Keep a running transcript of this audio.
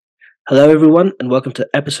Hello, everyone, and welcome to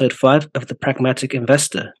episode 5 of The Pragmatic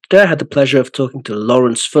Investor. Today, I had the pleasure of talking to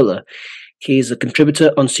Lawrence Fuller. He is a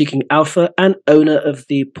contributor on Seeking Alpha and owner of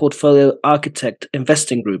the Portfolio Architect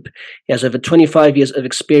Investing Group. He has over 25 years of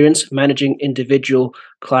experience managing individual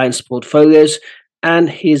clients' portfolios, and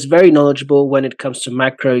he is very knowledgeable when it comes to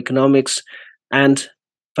macroeconomics and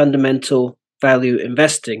fundamental value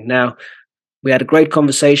investing. Now, we had a great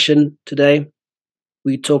conversation today.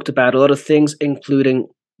 We talked about a lot of things, including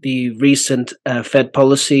the recent Fed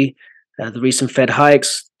policy, the recent Fed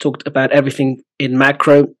hikes, talked about everything in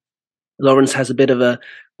macro. Lawrence has a bit of a,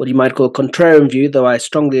 what you might call a contrarian view, though I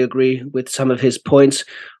strongly agree with some of his points,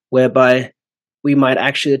 whereby we might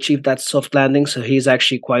actually achieve that soft landing. So he's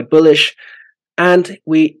actually quite bullish. And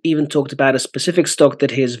we even talked about a specific stock that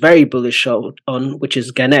he is very bullish on, which is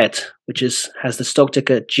Gannett, which has the stock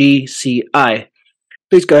ticker GCI.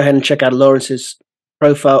 Please go ahead and check out Lawrence's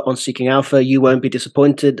profile on Seeking Alpha. You won't be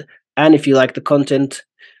disappointed. And if you like the content,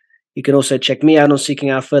 you can also check me out on Seeking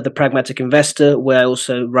Alpha, The Pragmatic Investor, where I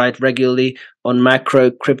also write regularly on macro,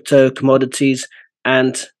 crypto, commodities,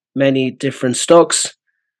 and many different stocks.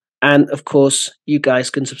 And of course, you guys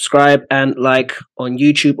can subscribe and like on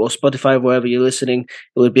YouTube or Spotify, wherever you're listening.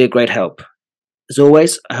 It would be a great help. As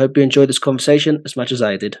always, I hope you enjoyed this conversation as much as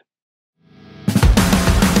I did.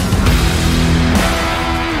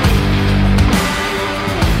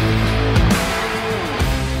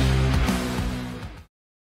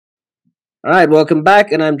 All right, welcome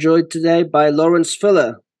back, and I'm joined today by Lawrence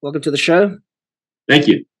Fuller. Welcome to the show. Thank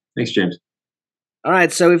you. Thanks, James. All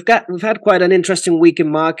right, so we've had quite an interesting week in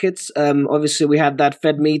markets. Obviously, we had that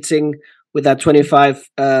Fed meeting with that 25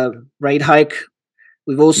 rate hike.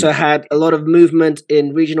 We've also had a lot of movement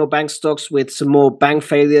in regional bank stocks with some more bank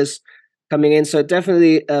failures coming in. So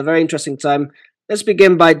definitely a very interesting time. Let's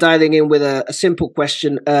begin by dialing in with a simple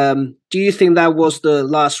question. Do you think that was the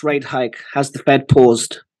last rate hike? Has the Fed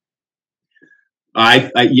paused? Yeah,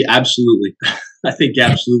 absolutely. I think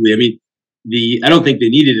absolutely. I mean, I don't think they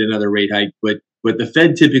needed another rate hike, but the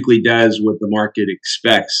Fed typically does what the market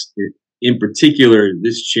expects. In particular,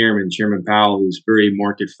 this Chairman Powell, is very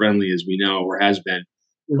market friendly, as we know, or has been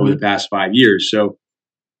over the past 5 years. So,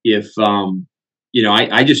 if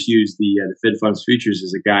I just use the Fed funds futures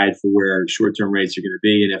as a guide for where short-term rates are going to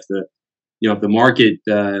be, and if the market,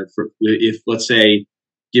 if let's say,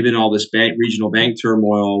 given all this regional bank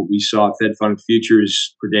turmoil, we saw Fed fund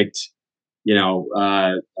futures predict,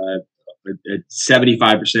 a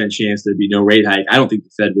 75% chance there'd be no rate hike. I don't think the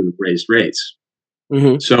Fed would have raised rates.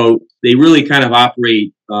 So they really kind of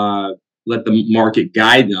operate, let the market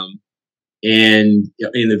guide them, and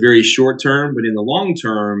in the very short term, but in the long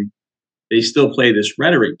term, they still play this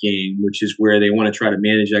rhetoric game, which is where they want to try to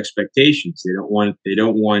manage expectations. They don't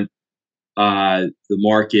want the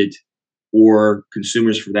market, or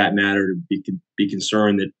consumers for that matter, to be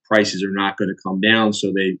concerned that prices are not going to come down.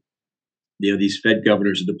 So these Fed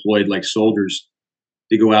governors are deployed like soldiers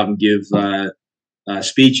to go out and give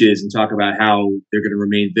speeches and talk about how they're going to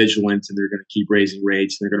remain vigilant and they're going to keep raising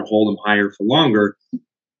rates and they're going to hold them higher for longer.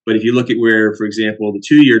 But if you look at where, for example, the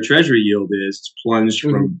 2-year Treasury yield is, it's plunged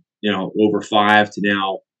from over 5 to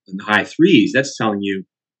now in the high 3s. That's telling you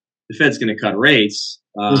the Fed's going to cut rates.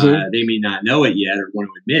 They may not know it yet or want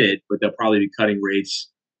to admit it, but they'll probably be cutting rates.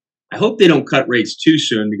 I hope they don't cut rates too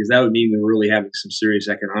soon, because that would mean they're really having some serious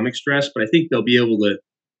economic stress. But I think they'll be able to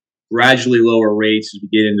gradually lower rates as we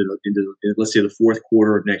get into let's say the fourth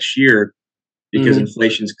quarter of next year, because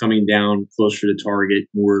inflation's coming down closer to target.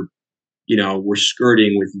 We're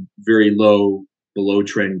skirting with very low, below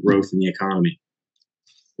trend growth in the economy.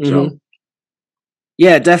 So.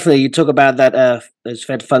 Yeah, definitely. You talk about that those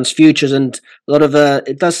Fed funds futures, and a lot of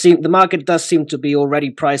the market does seem to be already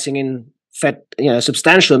pricing in Fed, a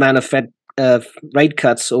substantial amount of Fed rate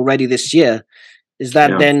cuts already this year. Is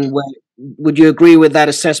that then? Would you agree with that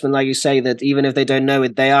assessment? Like you say, that even if they don't know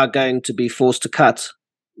it, they are going to be forced to cut.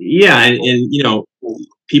 Yeah, and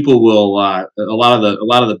people will a lot of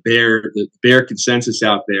the bear consensus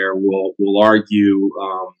out there will argue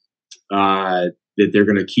that they're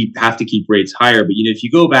going to have to keep rates higher. But if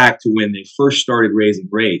you go back to when they first started raising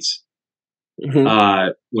rates, when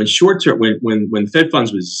Fed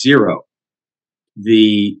funds was zero,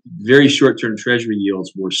 the very short-term Treasury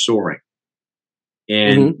yields were soaring,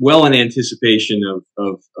 and well in anticipation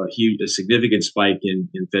of a significant spike in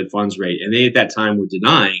Fed funds rate. And they at that time were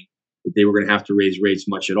denying that they were going to have to raise rates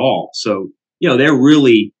much at all. So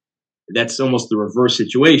that's almost the reverse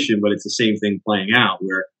situation, but it's the same thing playing out,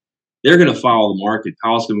 where they're going to follow the market.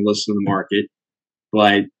 Powell's going to listen to the market,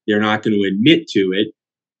 but they're not going to admit to it.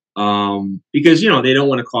 because they don't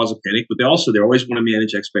want to cause a panic, but they always want to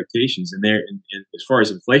manage expectations. And as far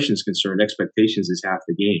as inflation is concerned, expectations is half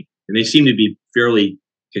the game, and they seem to be fairly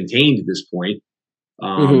contained at this point.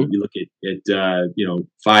 You look at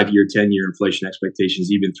 5-year, 10-year inflation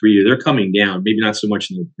expectations, even 3-year, they're coming down. Maybe not so much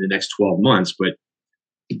in the next 12 months, but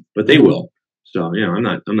they will. So I'm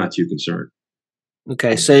not too concerned.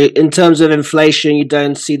 Okay, so in terms of inflation, you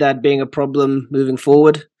don't see that being a problem moving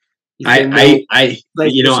forward? I've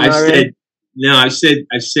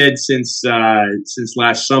said since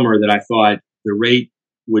last summer that I thought the rate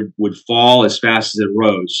would fall as fast as it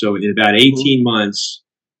rose. So in about 18 months,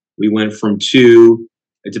 we went from 2.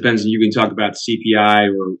 It depends. You can talk about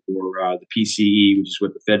CPI or the PCE, which is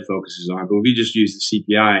what the Fed focuses on. But if we just use the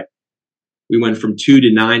CPI, we went from 2 to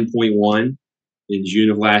 9.1 in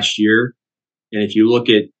June of last year. And if you look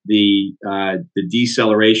at the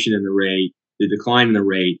deceleration in the rate, the decline in the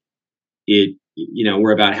rate,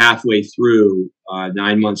 we're about halfway through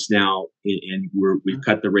 9 months now, and we've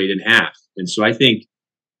cut the rate in half. And so I think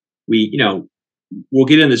we'll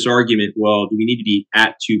get in this argument. Well, do we need to be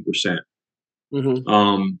at 2%?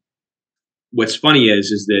 What's funny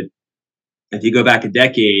is that if you go back a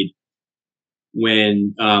decade,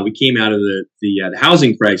 when we came out of the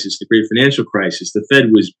housing crisis, the great financial crisis, the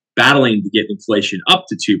Fed was battling to get inflation up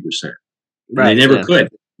to 2%. Right, they never could.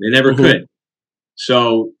 They never could.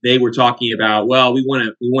 So they were talking about, well, we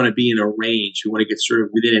want to be in a range. We want to get sort of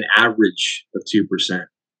within an average of 2%.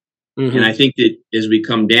 And I think that as we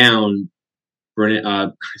come down,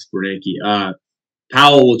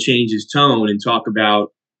 Powell will change his tone and talk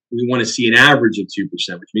about we want to see an average of 2%,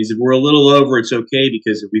 which means if we're a little over, it's okay,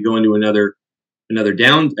 because if we go into another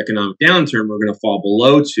economic downturn, we're going to fall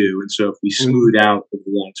below 2. And so if we smooth out the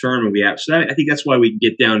long term, and I think that's why we can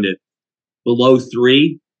get down to below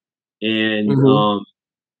 3, and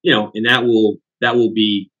and that will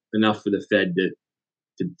be enough for the Fed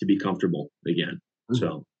to be comfortable again.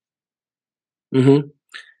 So.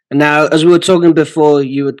 And now, as we were talking before,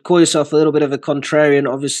 you would call yourself a little bit of a contrarian.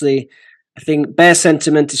 Obviously, I think bear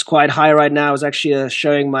sentiment is quite high right now. I was actually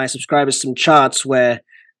showing my subscribers some charts where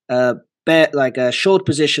short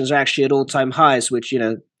positions are actually at all-time highs, which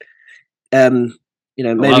maybe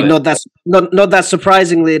not that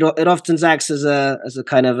surprisingly, it often acts as a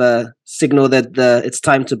kind of a signal that it's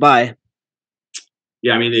time to buy.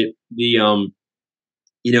 Yeah, I mean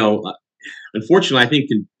unfortunately, I think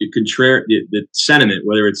the sentiment,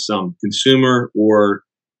 whether it's consumer or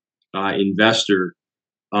investor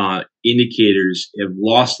indicators, have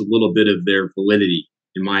lost a little bit of their validity,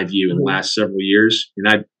 in my view, in the last several years.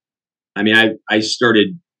 And I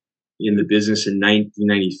started in the business in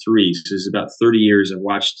 1993, so it's about 30 years. I've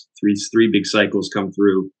watched three big cycles come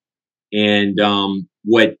through, and I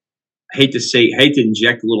hate to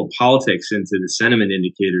inject a little politics into the sentiment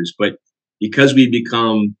indicators, but because we've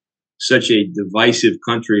become such a divisive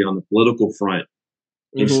country on the political front,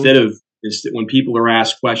 instead when people are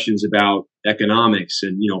asked questions about economics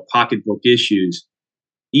and pocketbook issues,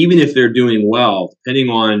 even if they're doing well, depending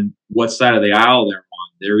on what side of the aisle they're on,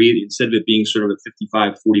 instead of it being sort of a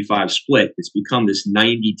 55-45 split, it's become this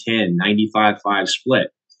 90-10, 95-5 split,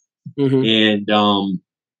 and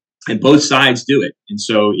both sides do it. And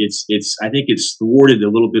so I think it's thwarted a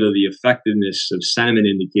little bit of the effectiveness of sentiment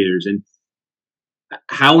indicators. And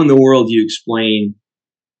how in the world do you explain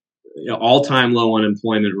all-time low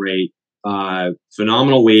unemployment rate,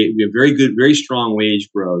 phenomenal wage, we have very strong wage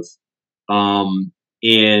growth,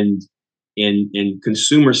 and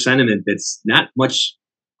consumer sentiment that's not much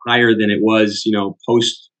higher than it was,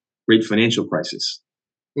 post great financial crisis.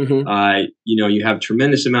 You have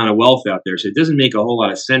tremendous amount of wealth out there, so it doesn't make a whole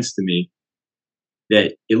lot of sense to me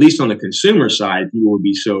that, at least on the consumer side, people would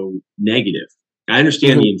be so negative. I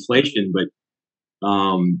understand the inflation, but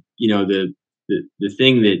the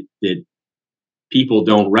thing that people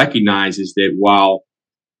don't recognize is that while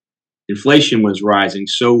inflation was rising,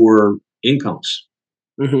 so were incomes.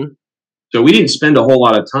 So we didn't spend a whole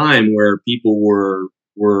lot of time where people were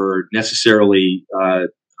necessarily. I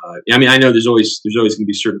know there's always going to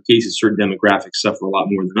be certain cases, certain demographics suffer a lot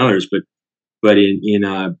more than others, but in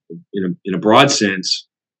a broad sense,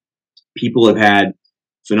 people have had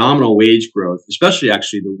phenomenal wage growth, especially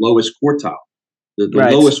actually the lowest quartile. The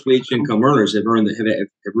lowest wage income earners have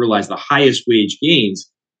realized the highest wage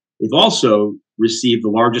gains. They've also received the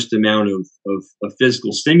largest amount of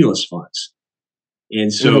fiscal stimulus funds.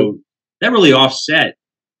 And so that really offset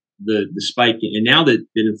the spike. And now that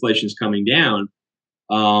inflation is coming down,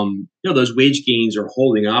 those wage gains are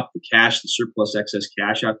holding up. The surplus excess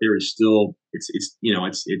cash out there is still, it's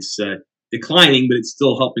declining, but it's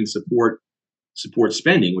still helping support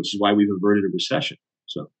spending, which is why we've averted a recession.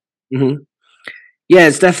 So. Mm-hmm. Yeah,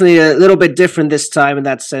 it's definitely a little bit different this time in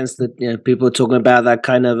that sense that people are talking about that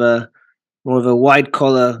kind of more of a white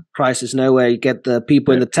collar crisis, where you get the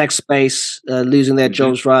people in the tech space losing their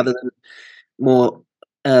jobs rather than more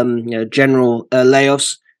general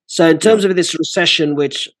layoffs. So in terms of this recession,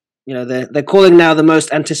 which they're calling now the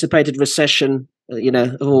most anticipated recession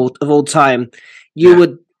of all time, you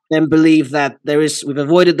would then believe that we've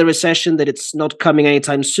avoided the recession, that it's not coming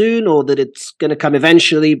anytime soon, or that it's going to come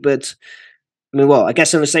eventually. But I mean, well, I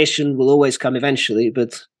guess a recession will always come eventually,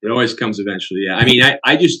 but it always comes eventually. Yeah, I mean,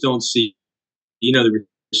 I just don't see, the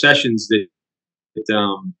recessions that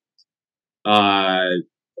I'm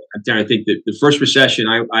trying to think that the first recession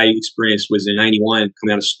I experienced was in '91,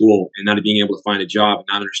 coming out of school and not being able to find a job and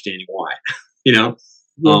not understanding why,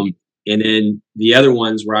 and then the other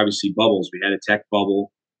ones were obviously bubbles. We had a tech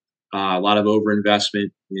bubble, a lot of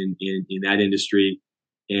overinvestment in that industry,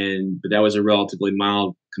 but that was a relatively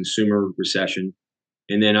mild consumer recession,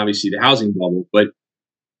 and then obviously the housing bubble. But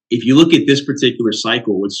if you look at this particular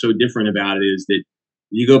cycle, what's so different about it is that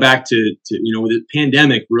you go back to the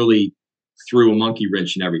pandemic really threw a monkey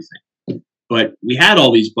wrench in everything. But we had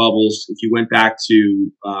all these bubbles if you went back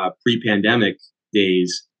to pre-pandemic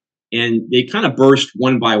days, and they kind of burst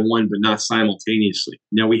one by one, but not simultaneously.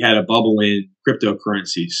 We had a bubble in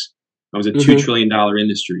cryptocurrencies. That was a $2 trillion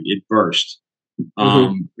industry. It burst.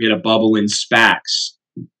 We had a bubble in SPACs.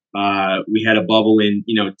 We had a bubble in,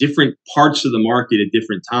 different parts of the market at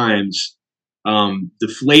different times,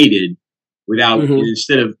 deflated without,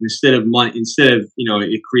 instead of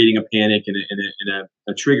it creating a panic and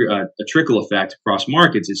a trickle effect across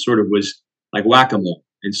markets, it sort of was like whack-a-mole.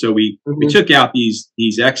 And so we took out these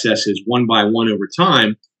excesses one by one over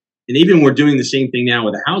time. And even we're doing the same thing now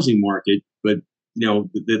with the housing market. But,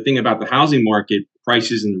 the thing about the housing market,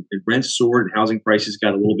 prices and rents soared and housing prices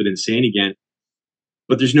got a little bit insane again,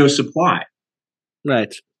 but there's no supply.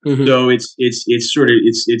 Right. So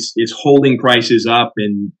it's holding prices up,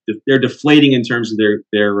 and they're deflating in terms of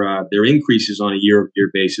their increases on a year-over-year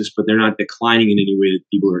basis, but they're not declining in any way that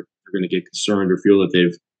people are going to get concerned or feel that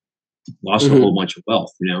they've lost a whole bunch of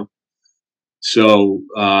wealth. So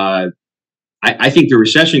I think the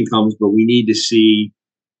recession comes, but we need to see.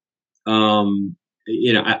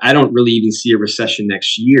 I don't really even see a recession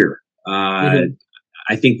next year.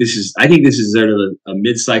 I think this is sort of a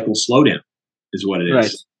mid-cycle slowdown, is what it is.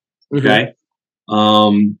 Right. Okay.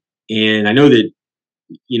 And I know that,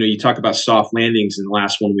 you talk about soft landings, and the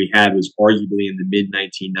last one we had was arguably in the mid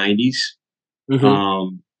 1990s.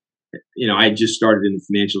 I just started in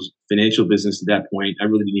the financial business at that point. I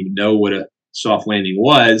really didn't even know what a soft landing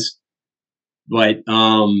was, but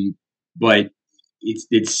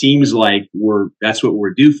it seems like that's what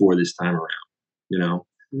we're due for this time around,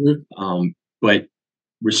 but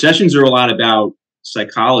recessions are a lot about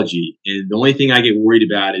psychology, and the only thing I get worried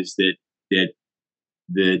about is that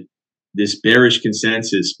this bearish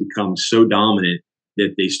consensus becomes so dominant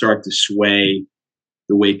that they start to sway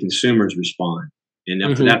the way consumers respond. And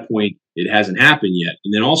up to that point, it hasn't happened yet.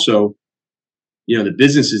 And then also, the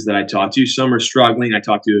businesses that I talk to, some are struggling. I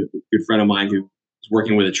talked to a good friend of mine who is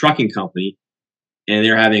working with a trucking company, and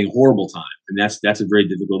they're having a horrible time. And that's a very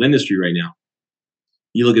difficult industry right now.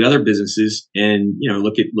 You look at other businesses, and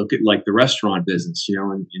look at like the restaurant business,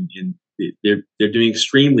 and they're doing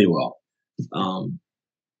extremely well.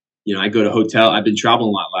 I go to hotel. I've been traveling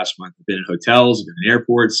a lot last month. I've been in hotels, been in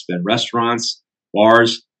airports, been in restaurants,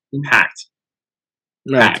 bars, packed.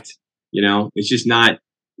 Packed. It's just not.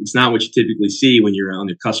 It's not what you typically see when you're on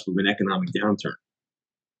the cusp of an economic downturn.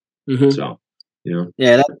 So,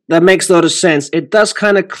 yeah, that makes a lot of sense. It does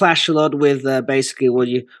kind of clash a lot with basically what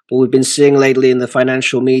we've been seeing lately in the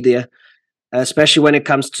financial media, especially when it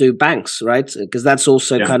comes to banks, right? Because that's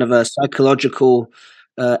also kind of a psychological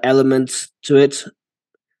element to it.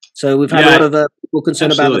 So we've had a lot of people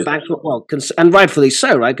concerned about the banks, and rightfully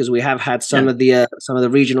so, right? Because we have had some of the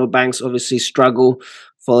regional banks obviously struggle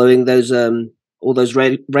following those all those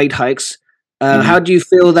rate hikes. How do you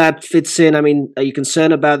feel that fits in? I mean, are you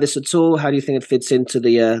concerned about this at all? How do you think it fits into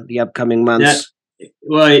the upcoming months?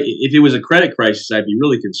 Well, if it was a credit crisis, I'd be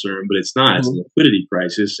really concerned, but it's not. It's a liquidity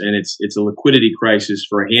crisis, and it's a liquidity crisis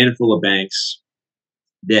for a handful of banks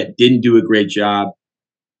that didn't do a great job,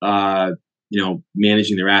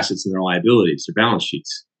 managing their assets and their liabilities, their balance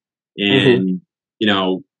sheets. And,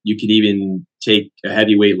 you could even take a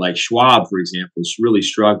heavyweight like Schwab, for example, is really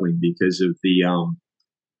struggling because of the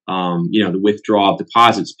withdrawal of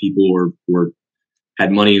deposits. People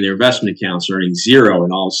had money in their investment accounts earning zero,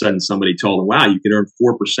 and all of a sudden somebody told them, wow, you can earn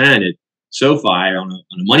 4% at SoFi on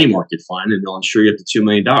a money market fund, and they'll insure you up to $2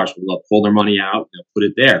 million. They'll pull their money out and they'll put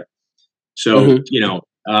it there. So,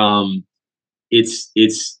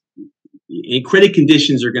 credit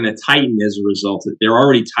conditions are going to tighten as a result. They're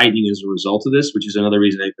already tightening as a result of this, which is another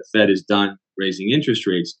reason that the Fed is done raising interest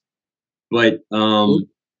rates. But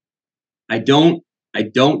I don't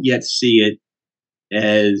yet see it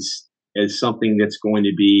as something that's going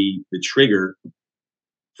to be the trigger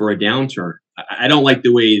for a downturn. I don't like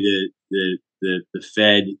the way the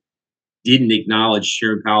Fed didn't acknowledge.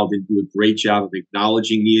 Chairman Powell didn't do a great job of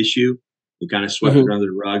acknowledging the issue. He kind of swept it under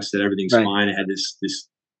the rug, said everything's fine. I had this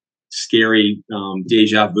scary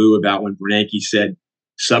deja vu about when Bernanke said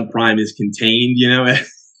subprime is contained. It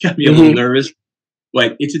got me a little nervous.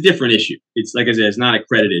 But it's a different issue. It's like I said, it's not a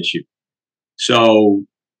credit issue. So,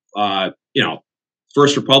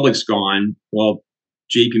 First Republic's gone. Well,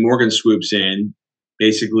 JP Morgan swoops in,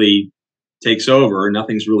 basically takes over.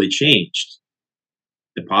 Nothing's really changed.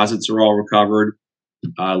 Deposits are all recovered.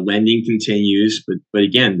 Lending continues. But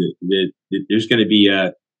again, there's going to be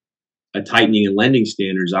a tightening in lending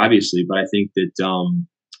standards, obviously. But I think that,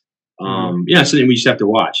 something we just have to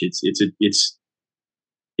watch. It's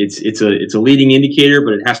a leading indicator,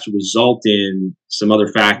 but it has to result in some other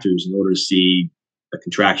factors in order to see a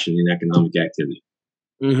contraction in economic activity.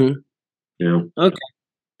 Okay.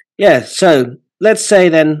 Yeah. So let's say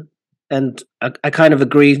then, and I kind of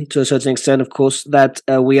agree to a certain extent, of course, that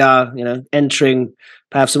we are, entering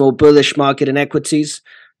perhaps a more bullish market in equities.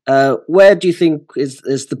 Where do you think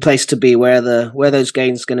is the place to be? Where those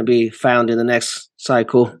gains going to be found in the next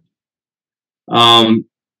cycle? I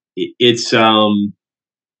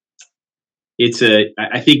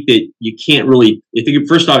think that you can't really. I think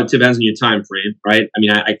first off, it depends on your time frame, right? I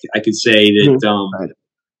mean, I could say that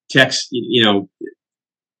techs,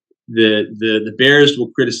 the bears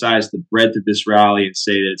will criticize the breadth of this rally and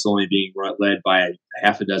say that it's only being led by a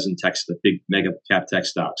half a dozen big mega cap tech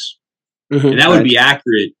stocks, and that would be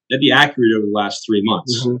accurate. That'd be accurate over the last 3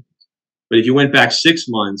 months. But if you went back 6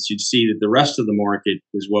 months, you'd see that the rest of the market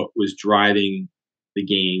was what was driving the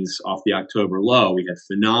gains off the October low. We had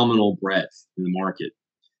phenomenal breadth in the market.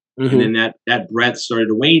 And then that breadth started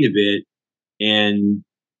to wane a bit, and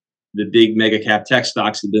the big mega cap tech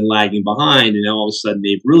stocks have been lagging behind. And now all of a sudden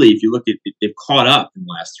they've really, if you look at it, they've caught up in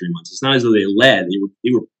the last 3 months. It's not as though they led,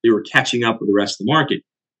 they were catching up with the rest of the market.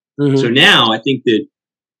 So now I think that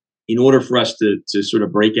in order for us to sort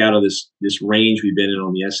of break out of this range we've been in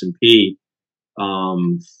on the S&P,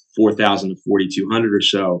 4,000 to 4,200 or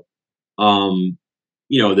so,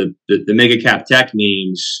 the mega cap tech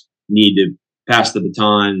names need to pass the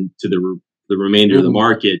baton to the remainder of the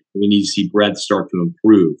market. We need to see breadth start to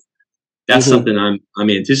improve. That's something I'm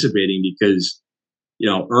anticipating because,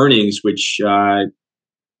 earnings, which the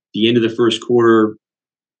end of the first quarter,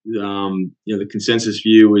 the consensus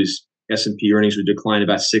view is S&P earnings would decline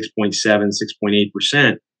about 6.7,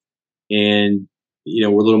 6.8%. And, we're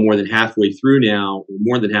a little more than halfway through now,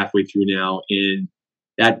 and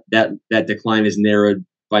that decline is narrowed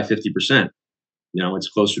by 50%. It's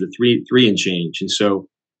closer to three and change. And so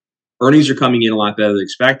earnings are coming in a lot better than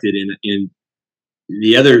expected. And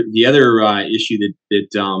the other issue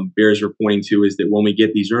that bears are pointing to is that when we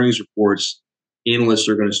get these earnings reports, analysts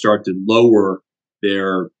are going to start to lower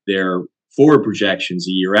their forward projections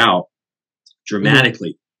a year out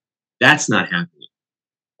dramatically. That's not happening.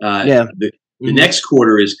 The next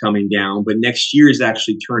quarter is coming down, but next year is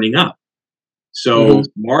actually turning up. So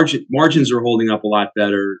margins are holding up a lot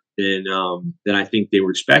better than I think they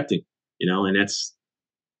were expecting, and that's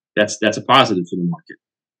a positive for the market.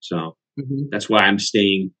 So that's why I'm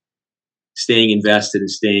staying invested and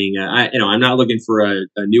staying. I'm not looking for a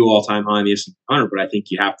new all-time high in the S&P 500, but I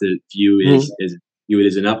think you have to view it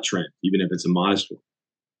as an uptrend, even if it's a modest one.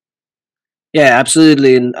 Yeah,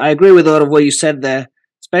 absolutely, and I agree with a lot of what you said there.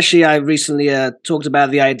 Especially, I recently talked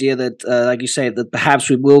about the idea that, like you say, that perhaps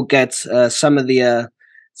we will get some of the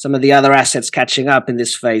other assets catching up in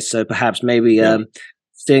this phase. So perhaps maybe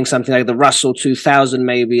seeing something like the Russell 2000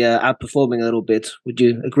 maybe outperforming a little bit. Would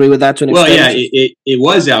you agree with that to an extent? Well, yeah, it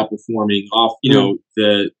was outperforming off.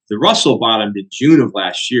 The Russell bottomed in June of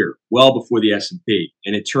last year, well before the S&P,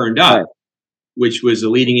 and it turned up, which was a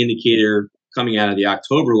leading indicator coming out of the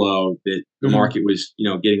October low that the market was,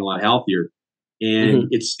 getting a lot healthier. And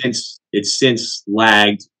it's since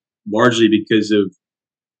lagged largely because of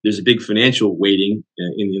there's a big financial weighting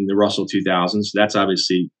in the Russell 2000. So that's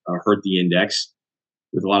obviously hurt the index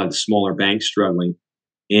with a lot of the smaller banks struggling.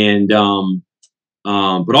 And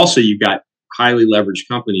but also you've got highly leveraged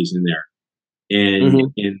companies in there,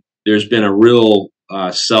 and there's been a real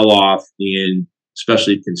sell-off in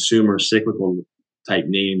especially consumer cyclical type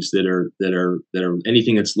names that are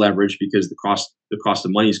anything that's leveraged because the cost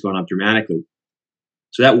of money has gone up dramatically.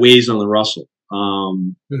 So that weighs on the Russell.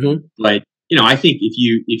 But I think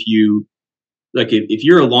if you look, if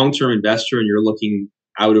you're a long-term investor and you're looking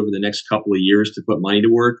out over the next couple of years to put money to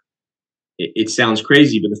work, it sounds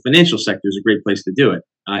crazy, but the financial sector is a great place to do it.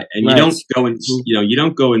 And you don't go and you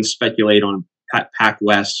don't go and speculate on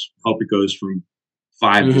PacWest. Hope it goes from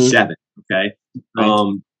 5 to 7. Okay,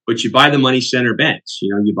 but you buy the money center banks.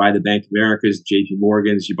 You buy the Bank of America's, J.P.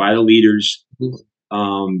 Morgan's. You buy the leaders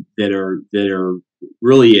that are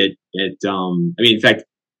really at. In fact,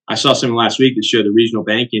 I saw something last week that showed the regional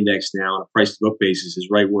bank index now on a price to book basis is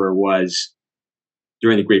right where it was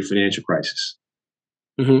during the great financial crisis.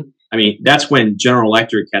 That's when General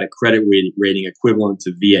Electric had a credit rating equivalent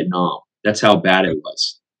to Vietnam. That's how bad it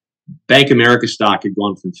was. Bank of America stock had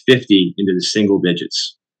gone from 50 into the single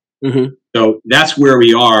digits. So that's where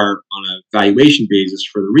we are on a valuation basis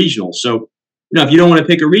for the regional. So, if you don't want to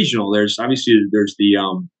pick a regional, there's the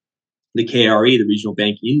KRE, the Regional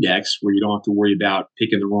Bank Index, where you don't have to worry about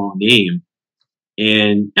picking the wrong name.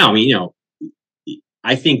 And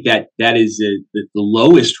I think that is the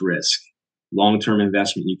lowest risk long-term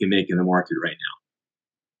investment you can make in the market right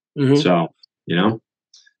now. So,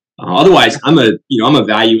 otherwise I'm a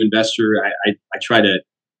value investor. I try to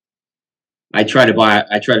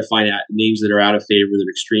find out names that are out of favor, that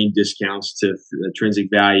are extreme discounts to intrinsic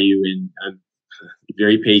value, and I'm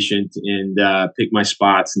very patient and pick my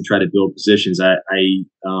spots and try to build positions.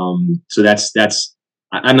 So that's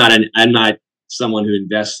I'm not someone who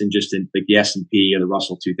invests in like the S&P or the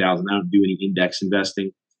Russell 2000. I don't do any index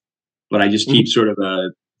investing, but I just keep sort of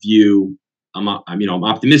a view. I'm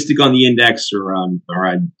optimistic on the index, or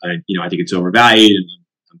I think it's overvalued, and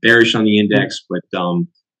I'm bearish on the index, but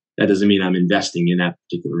that doesn't mean I'm investing in that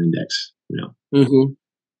particular index.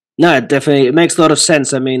 No, definitely, it makes a lot of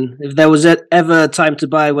sense. If there was ever a time to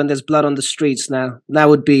buy when there's blood on the streets, now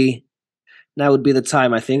would be the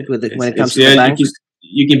time. I think when it comes to the banks,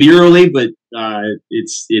 you can be early, but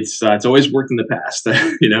it's always worked in the past.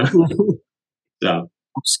 So.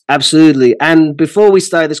 Absolutely. And before we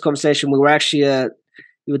started this conversation, we were actually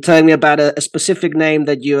you were telling me about a specific name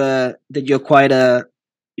that you're quite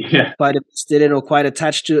invested in or quite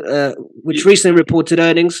attached to, which recently reported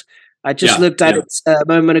earnings. I just looked at it a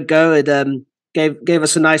moment ago. It gave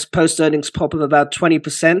us a nice post earnings pop of about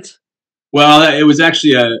 20%. Well, it was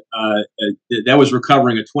actually that was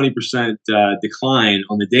recovering a 20% decline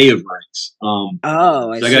on the day of earnings. I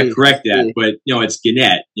got to correct that, but it's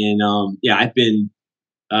Gannett, and I've been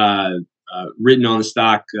written on the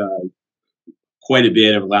stock quite a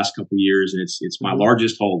bit over the last couple of years, and it's my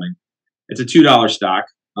largest holding. It's a $2 stock.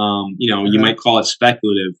 You might call it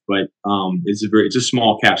speculative, but it's a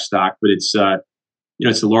small cap stock, but it's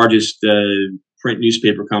it's the largest print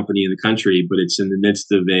newspaper company in the country, but it's in the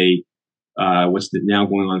midst of a what's now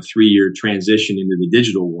going on 3-year transition into the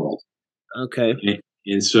digital world. Okay.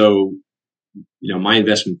 And so, my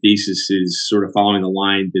investment thesis is sort of following the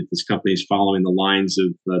line that this company is following the lines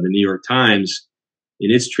of the New York Times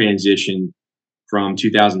in its transition from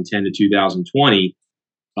 2010 to 2020,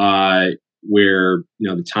 where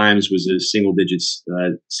the Times was a single digit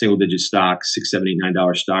stock, $6, $7, $8,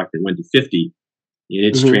 $9 stock that went to 50 in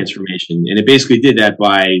its transformation, and it basically did that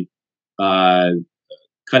by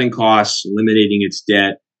cutting costs, eliminating its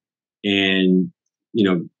debt, and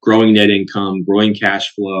growing net income, growing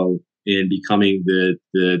cash flow, and becoming the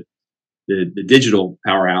digital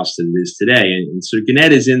powerhouse that it is today. And so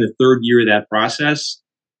Gannett is in the 3rd year of that process,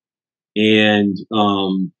 and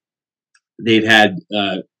they had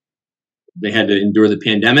to endure the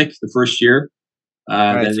pandemic the first year.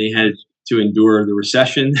 Then they had to endure the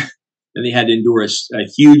recession. Then they had to endure a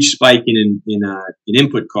huge spike in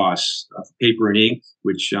input costs of paper and ink,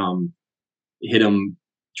 which hit them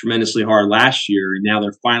tremendously hard last year. And now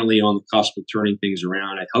they're finally on the cusp of turning things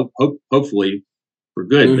around. I hopefully for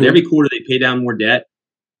good. But every quarter they pay down more debt,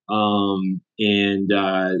 and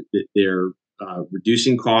they're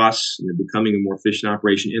reducing costs, and they're becoming a more efficient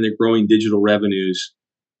operation, and they're growing digital revenues.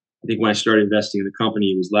 I think when I started investing in the company,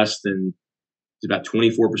 it was about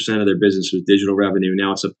 24% of their business was digital revenue.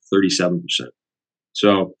 Now it's up to 37%.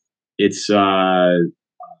 So it's one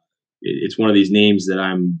of these names that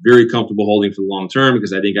I'm very comfortable holding for the long term,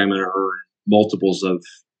 because I think I'm going to earn multiples of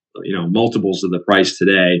the price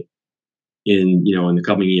today in the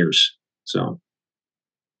coming years. So.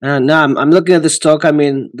 No, I'm looking at the stock.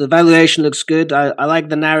 The valuation looks good. I like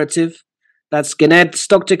the narrative. That's Gannett.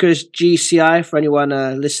 Stock ticker is GCI for anyone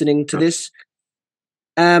listening to this.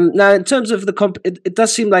 Now, in terms of it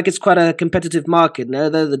does seem like it's quite a competitive market. No,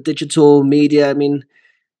 the digital media. Do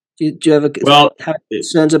you ever have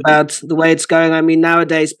concerns about the way it's going?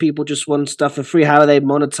 Nowadays people just want stuff for free. How are they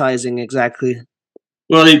monetizing exactly?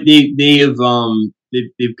 Well, they've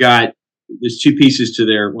got, there's two pieces to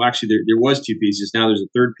their, well, actually there was two pieces. Now there's a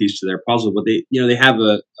third piece to their puzzle, but they have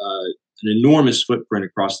an enormous footprint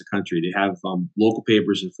across the country. They have local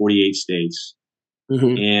papers in 48 states,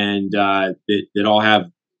 and that all have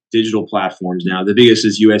digital platforms now. The biggest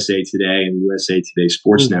is USA Today and the USA Today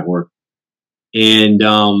Sports Network, and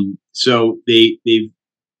so they've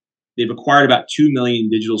acquired about 2 million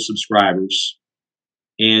digital subscribers,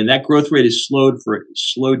 and that growth rate has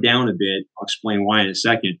slowed down a bit. I'll explain why in a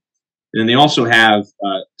second. And then they also have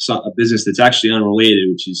a business that's actually unrelated,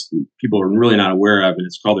 which is people are really not aware of, and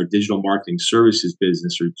it's called their digital marketing services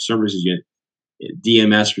business, or services unit,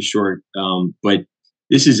 DMS for short. But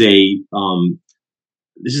this is a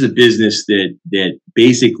business that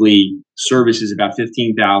basically services about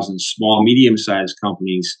 15,000 small, medium-sized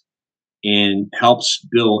companies and helps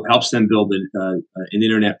them build an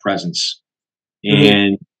internet presence,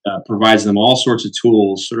 and provides them all sorts of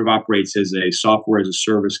tools. Sort of operates as a software as a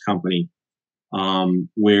service company,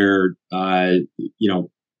 where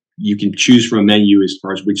you can choose from a menu as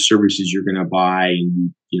far as which services you're going to buy,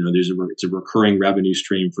 and it's a recurring revenue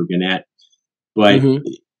stream for Gannett, but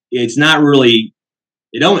it's not really.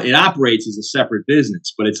 It operates as a separate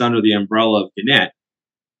business, but it's under the umbrella of Gannett.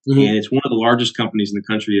 And it's one of the largest companies in the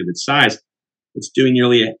country of its size. It's doing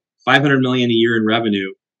nearly $500 million a year in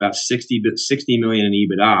revenue, about 60 million in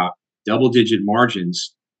EBITDA, double-digit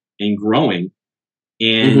margins, and growing.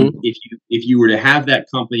 And if you were to have that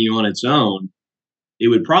company on its own, it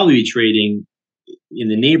would probably be trading in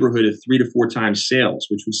the neighborhood of 3 to 4 times sales,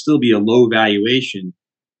 which would still be a low valuation.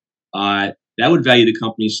 That would value the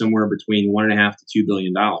company somewhere between $1.5 to $2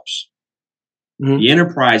 billion. The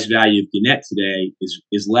enterprise value of Gannett today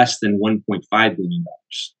is less than $1.5 billion.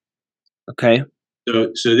 Okay.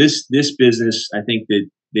 So this business, I think that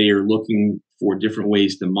they are looking for different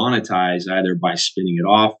ways to monetize, either by spinning it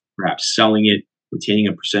off, perhaps selling it, retaining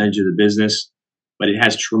a percentage of the business. But it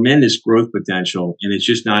has tremendous growth potential, and it's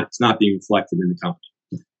not being reflected in the company.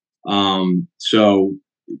 So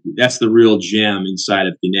that's the real gem inside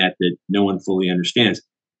of Gannett that no one fully understands.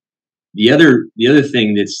 The other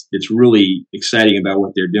thing that's really exciting about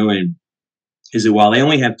what they're doing is that while they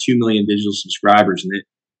only have 2 million digital subscribers,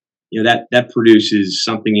 and that produces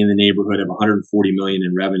something in the neighborhood of 140 million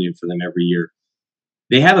in revenue for them every year,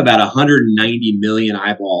 they have about 190 million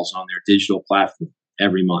eyeballs on their digital platform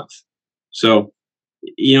every month. So,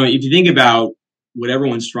 if you think about what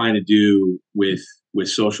everyone's trying to do with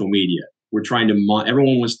social media,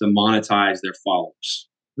 everyone wants to monetize their followers.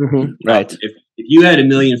 Right. If you had 1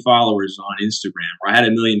 million followers on Instagram, or I had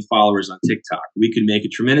 1 million followers on TikTok, we could make a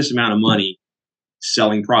tremendous amount of money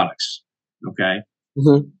selling products. Okay.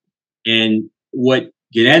 And what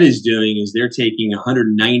Gannett is doing is they're taking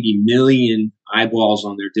 190 million eyeballs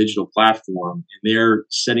on their digital platform, and they're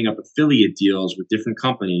setting up affiliate deals with different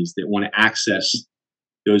companies that want to access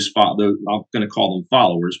those. I'm going to call them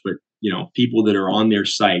followers, but people that are on their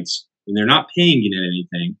sites, and they're not paying Gannett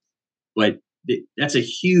anything, but that's a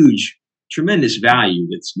huge, tremendous value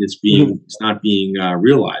that's not being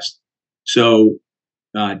realized. So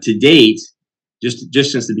to date, just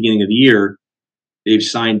since the beginning of the year, they've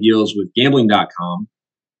signed deals with Gambling.com,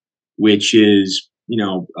 which is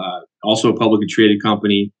also a publicly traded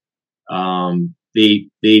company. They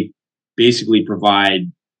basically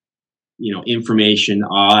provide information,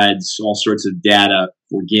 odds, all sorts of data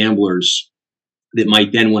for gamblers that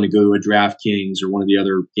might then want to go to a DraftKings or one of the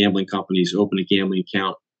other gambling companies, open a gambling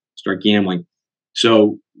account, start gambling.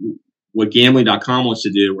 So what Gambling.com wants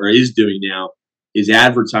to do, or is doing now, is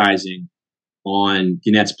advertising on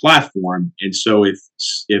Gannett's platform. And so if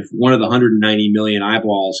one of the 190 million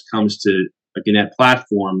eyeballs comes to a Gannett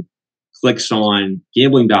platform, clicks on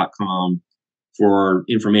Gambling.com for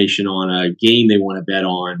information on a game they want to bet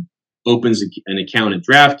on, opens an account at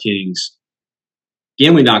DraftKings,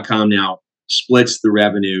 Gambling.com now splits the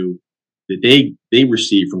revenue that they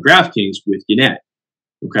receive from DraftKings with Gannett.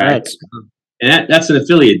 Okay. Right. And that's an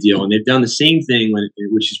affiliate deal. And they've done the same thing,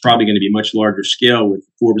 which is probably going to be much larger scale, with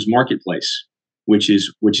Forbes Marketplace, which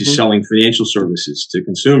is selling financial services to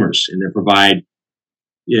consumers. And they provide,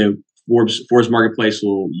 Forbes Marketplace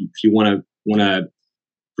will, if you want to,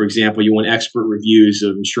 for example, you want expert reviews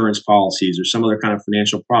of insurance policies or some other kind of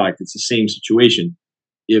financial product, it's the same situation.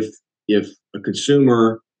 If a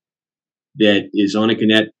consumer that is on a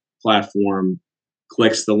Gannett platform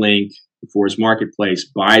clicks the link for his marketplace,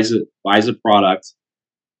 buys a product,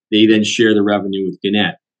 they then share the revenue with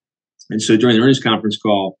Gannett. And so during the earnings conference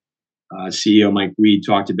call, CEO Mike Reed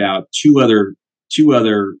talked about two other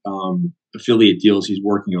affiliate deals he's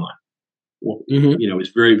working on.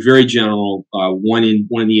 It's very, very general. One in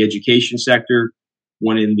the education sector,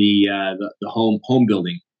 one in the home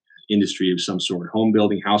building industry of some sort, home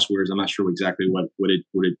building, housewares. I'm not sure exactly what it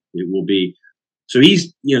will be. So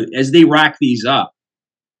he's, as they rack these up,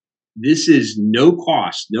 this is no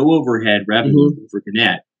cost, no overhead revenue for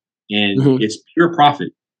Gannett, and it's pure profit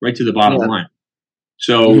right to the bottom line.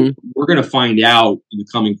 So we're going to find out in the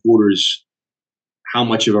coming quarters how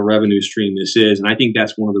much of a revenue stream this is, and I think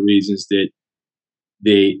that's one of the reasons that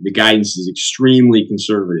the guidance is extremely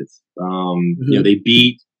conservative. They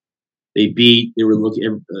beat. They were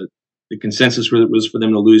looking. The consensus was for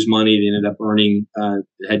them to lose money. They ended up earning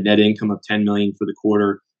had net income of $10 million for the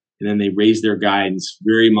quarter, and then they raised their guidance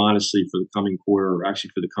very modestly for the coming quarter, or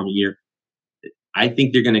actually for the coming year. I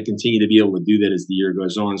think they're going to continue to be able to do that as the year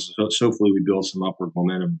goes on. So hopefully we build some upward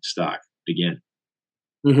momentum in stock again.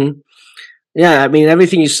 Yeah, I mean,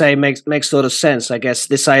 everything you say makes sort of sense. I guess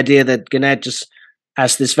this idea that Gannett just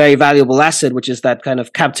has this very valuable asset, which is that kind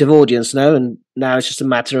of captive audience, and now it's just a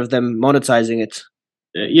matter of them monetizing it.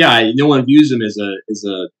 No one views them as a.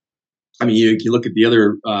 I mean, you look at the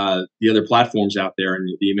other platforms out there and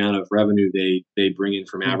the amount of revenue they bring in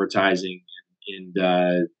from advertising, and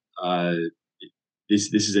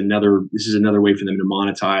this is another way for them to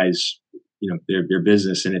monetize, their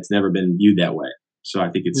business, and it's never been viewed that way. So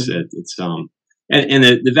I think it's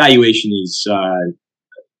the valuation is, to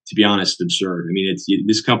be honest, absurd. I mean,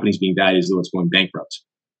 this company's being valued as though it's going bankrupt.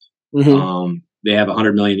 They have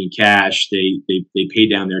 $100 million in cash. They pay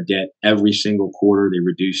down their debt every single quarter. They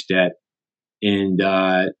reduce debt, and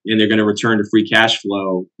they're going to return to free cash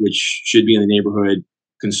flow, which should be in the neighborhood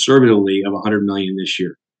conservatively of $100 million this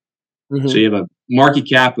year. So you have a market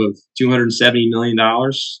cap of $270 million, and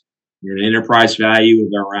an enterprise value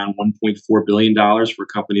of around $1.4 billion for a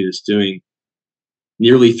company that's doing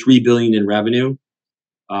nearly $3 billion in revenue,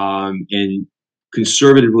 and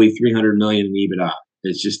conservatively $300 million in EBITDA.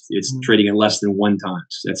 It's trading at less than 1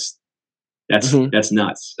 times. That's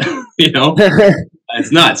nuts.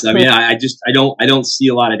 It's nuts. I mean, I don't see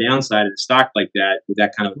a lot of downside in a stock like that with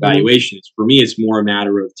that kind of valuation. For me, it's more a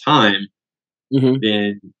matter of time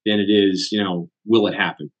than it is, will it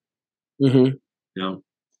happen?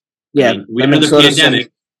 Yeah, I mean, we have another pandemic,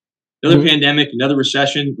 another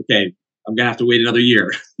recession. Okay, I'm gonna have to wait another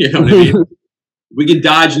year. You know what I mean? We can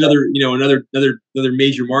dodge another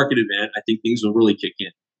major market event. I think things will really kick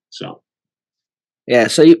in. So, yeah.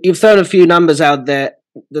 So you've thrown a few numbers out there.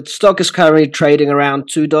 The stock is currently trading around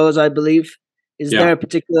 $2, I believe. Is there a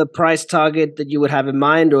particular price target that you would have in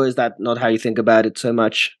mind, or is that not how you think about it so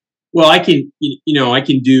much? Well, I've done in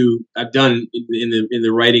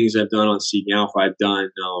the writings I've done on Seeking Alpha, I've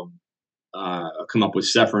come up with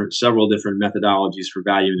several different methodologies for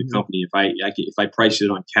valuing the company. If I price it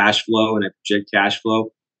on cash flow and I project cash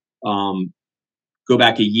flow, go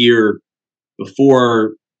back a year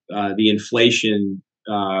before the inflation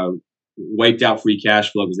wiped out free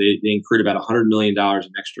cash flow, because they incurred about $100 million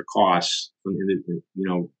in extra costs,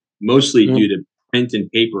 mostly due to ink and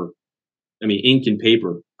paper,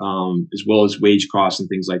 as well as wage costs and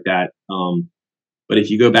things like that. But if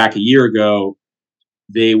you go back a year ago,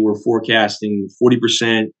 they were forecasting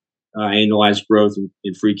 40% annualized growth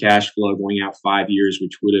in free cash flow going out 5 years,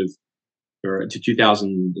 which would have, or to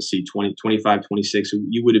 25, 26,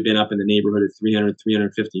 you would have been up in the neighborhood of 300,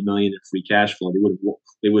 350 million in free cash flow.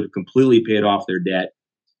 They would have completely paid off their debt.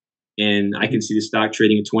 And I can see the stock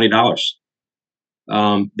trading at $20.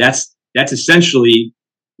 That's essentially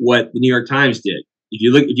what the New York Times did. If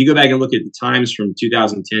you go back and look at the Times from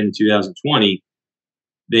 2010 to 2020,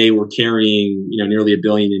 they were carrying, nearly $1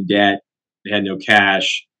 billion in debt. They had no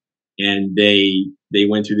cash, and they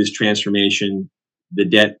went through this transformation. The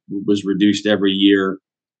debt was reduced every year.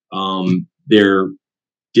 Their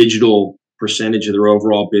digital percentage of their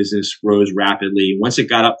overall business rose rapidly. Once it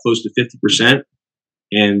got up close to 50%,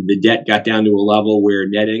 and the debt got down to a level where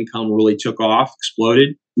net income really took off,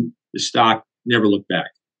 exploded, the stock never looked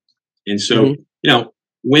back. And so,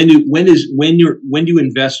 when do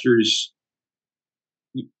investors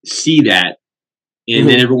see that, and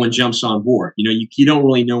then everyone jumps on board? You don't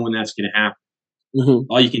really know when that's going to happen.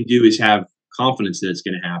 All you can do is have confidence that it's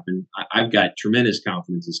going to happen. I've got tremendous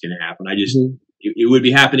confidence it's going to happen. It would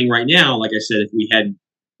be happening right now. Like I said, if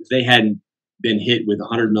they hadn't been hit with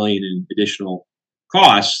 $100 million in additional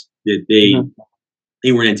costs that they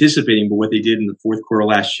weren't anticipating. But what they did in the fourth quarter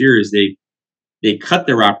last year is they cut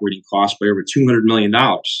their operating costs by over $200 million.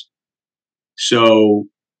 So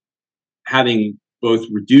having both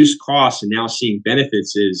reduced costs and now seeing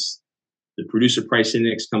benefits is the producer price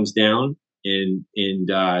index comes down, and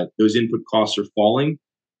those input costs are falling.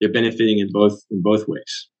 They're benefiting in both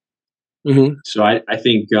ways. So I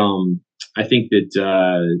think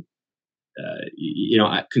that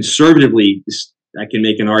conservatively, I can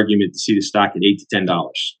make an argument to see the stock at $8 to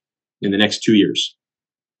 $10 in the next 2 years.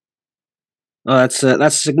 Oh, that's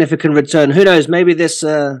a significant return. Who knows? Maybe this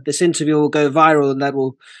interview will go viral, and that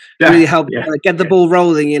will really help get the ball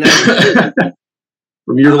rolling.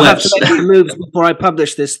 From your lips. I have to make the moves before I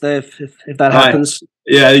publish this, though, if that happens.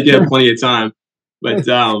 Yeah, you have plenty of time. But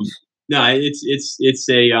no,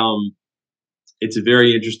 it's a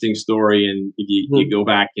very interesting story, and if you go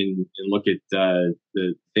back and look at the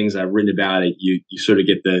things I've written about it, you sort of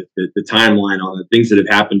get the timeline on the things that have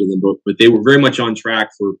happened to them. But they were very much on track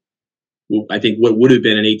for, I think, what would have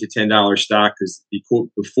been an $8 to $10 stock, because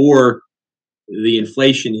before the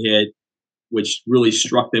inflation hit, which really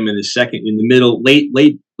struck them in the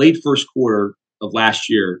late first quarter of last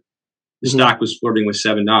year, the stock was flirting with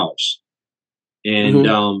 $7, and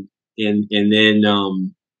then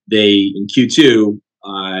they in Q2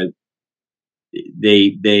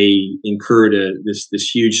 they incurred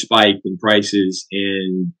this huge spike in prices,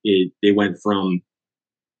 and they went from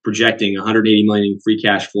projecting 180 million in free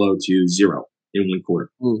cash flow to zero in 1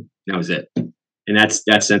 quarter. That was it, and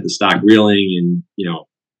that sent the stock reeling. And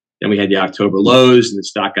then we had the October lows, and the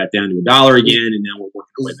stock got down to $1 again, and now we're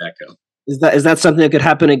working our way back up. Is that something that could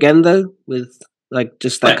happen again, though, with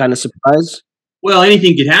just that kind of surprise? Well,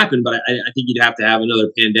 anything could happen, but I think you'd have to have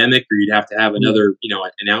another pandemic, or you'd have to have another,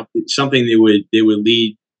 something that would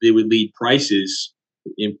lead prices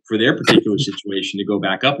for their particular situation to go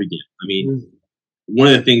back up again. I mean, one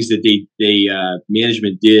of the things that they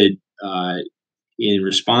management did in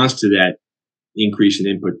response to that increase in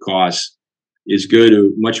input costs is go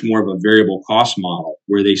to much more of a variable cost model,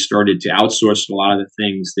 where they started to outsource a lot of the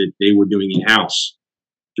things that they were doing in house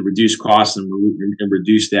to reduce costs and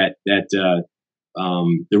reduce that the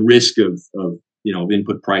risk of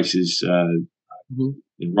input prices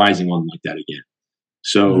rising on like that again.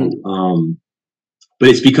 So, but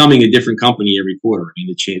it's becoming a different company every quarter. I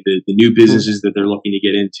mean, the new businesses that they're looking to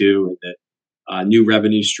get into, and the new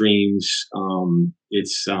revenue streams.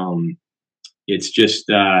 It's just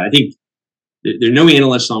I think there are no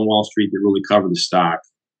analysts on Wall Street that really cover the stock.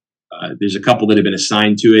 There's a couple that have been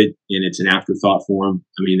assigned to it, and it's an afterthought for them.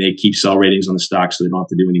 I mean, they keep sell ratings on the stock, so they don't have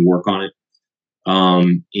to do any work on it.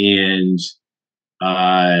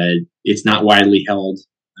 It's not widely held.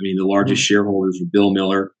 I mean, the largest shareholders are Bill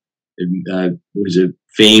Miller, who is a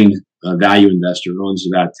famed value investor, who owns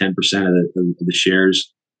about 10% of the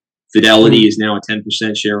shares. Fidelity is now a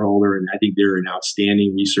 10% shareholder, and I think they're an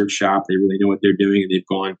outstanding research shop. They really know what they're doing, and they've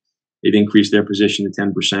increased their position to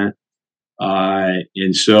 10%.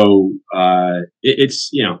 And so it's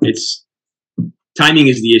timing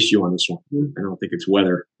is the issue on this one. I don't think it's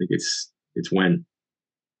whether. I think it's when.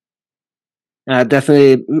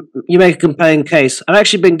 Definitely, you make a compelling case. I've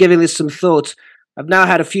actually been giving this some thought. I've now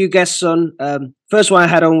had a few guests on. First one I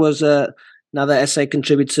had on was another SA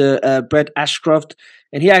contributor, Brett Ashcroft,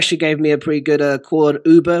 and he actually gave me a pretty good call on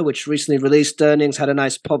Uber, which recently released earnings, had a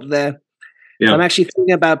nice pop there. Yeah. I'm actually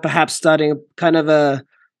thinking about perhaps starting kind of a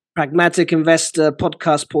pragmatic investor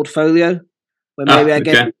podcast portfolio, where maybe I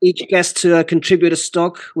get each guest to contribute a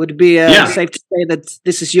stock. Would it be safe to say that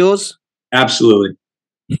this is yours? Absolutely.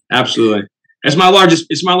 It's my largest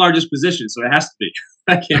position, so it has to be.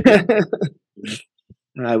 I can't.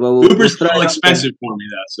 All right, well, Uber's still expensive for me,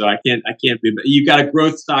 though, so I can't be. But you've got a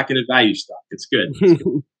growth stock and a value stock. It's good.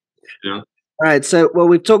 All right, so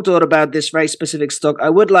we've talked a lot about this very specific stock.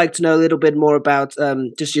 I would like to know a little bit more about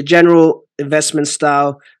just your general investment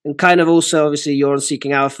style, and kind of also, obviously, you're on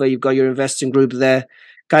Seeking Alpha. You've got your investing group there.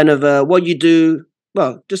 Kind of what you do.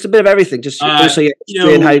 Well, just a bit of everything. Just also your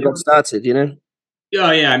history and how you got started. Yeah.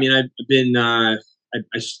 I mean, I've been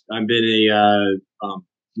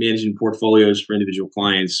managing portfolios for individual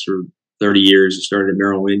clients for 30 years. I started at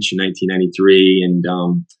Merrill Lynch in 1993, and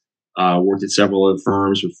worked at several other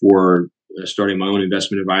firms before starting my own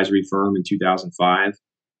investment advisory firm in 2005.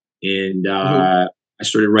 And I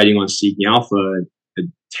started writing on Seeking Alpha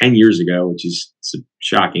 10 years ago, which is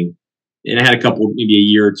shocking. And I had a couple, maybe a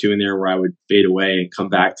year or two in there where I would fade away and come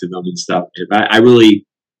back to them and stuff. I really,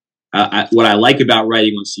 what I like about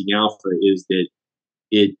writing on Seeking Alpha is that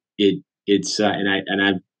I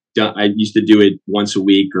used to do it once a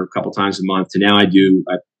week or a couple times a month. To now I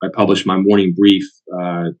publish my morning brief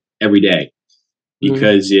every day,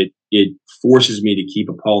 because it forces me to keep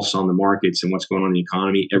a pulse on the markets and what's going on in the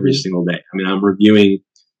economy every single day. I mean, I'm reviewing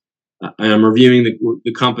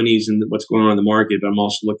the companies and what's going on in the market, but I'm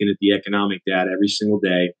also looking at the economic data every single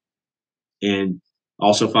day, and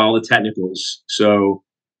also follow the technicals. So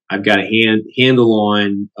I've got a handle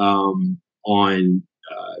on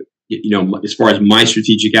as far as my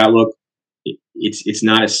strategic outlook. It's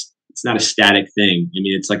not it's not a static thing. I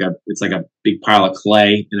mean, it's like a big pile of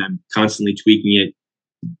clay, and I'm constantly tweaking it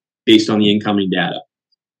based on the incoming data.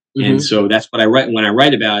 Mm-hmm. And so that's what I write. When I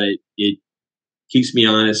write about it, it keeps me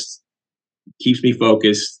honest, keeps me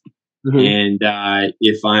focused. Mm-hmm. And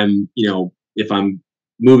if I'm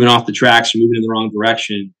moving off the tracks or moving in the wrong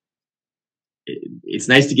direction, it's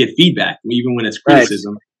nice to get feedback, even when it's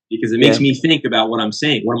criticism, right, because it makes me think about what I'm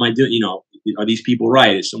saying. What am I doing? Are these people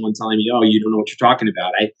right? Is someone telling me, "Oh, you don't know what you're talking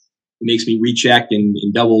about"? It makes me recheck and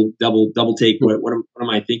double take. What am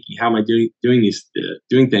I thinking? How am I doing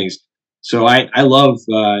things? So I love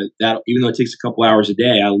that. Even though it takes a couple hours a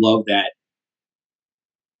day, I love that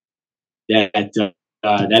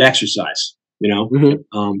exercise.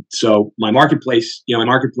 Mm-hmm. So my marketplace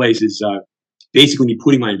is basically me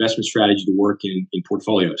putting my investment strategy to work in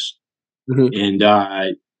portfolios. Mm-hmm. And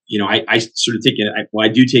I sort of I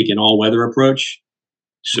do take an all-weather approach.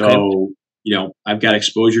 So I've got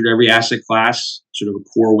exposure to every asset class, sort of a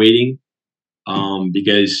core weighting,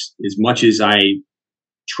 because as much as I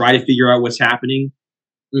try to figure out what's happening,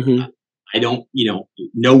 mm-hmm. I don't,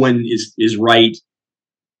 no one is right,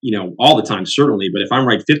 all the time, certainly. But if I'm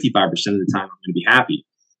right 55% of the time, I'm going to be happy.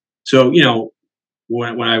 So,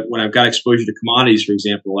 when I've got exposure to commodities, for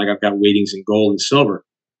example, like I've got weightings in gold and silver,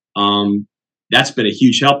 that's been a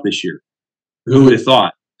huge help this year. Mm-hmm. Who would have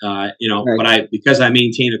thought? Right. But because I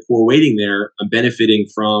maintain a core weighting there, I'm benefiting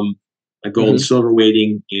from a gold mm-hmm. and silver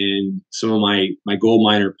weighting in some of my gold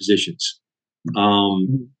miner positions.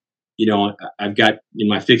 I've got in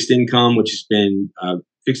my fixed income, which has been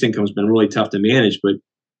fixed income has been really tough to manage, but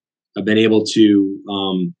I've been able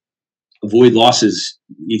to avoid losses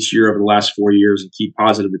each year over the last 4 years and keep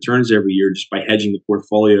positive returns every year just by hedging the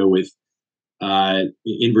portfolio with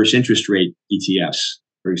inverse interest rate ETFs,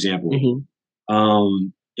 for example. Mm-hmm.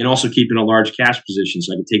 And also keeping a large cash position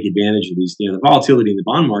so I can take advantage of these. The volatility in the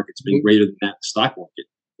bond market's been greater than that in the stock market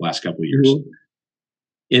the last couple of years. Mm-hmm.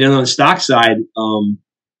 And then on the stock side, I'm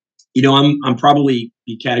probably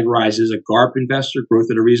be categorized as a GARP investor, growth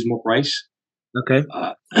at a reasonable price. Okay.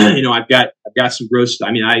 I've got some growth.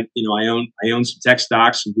 I own some tech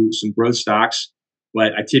stocks, some growth stocks,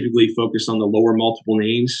 but I typically focus on the lower multiple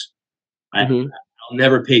names. Mm-hmm. I'll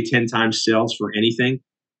never pay 10 times sales for anything.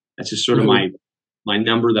 That's just sort of mm-hmm. my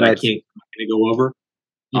number that I'm not going to go over.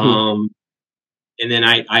 Mm-hmm. And then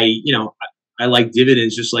I like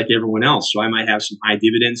dividends just like everyone else. So I might have some high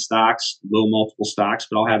dividend stocks, low multiple stocks,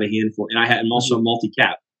 but I'll have a handful. And I'm also a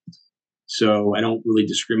multi-cap. So I don't really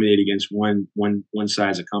discriminate against one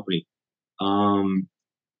size of company. I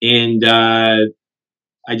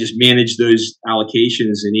just manage those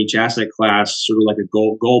allocations in each asset class, sort of like a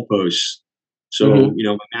goalpost. So, mm-hmm.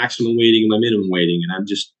 My maximum weighting and my minimum weighting. And I'm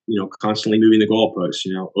just, constantly moving the goalposts,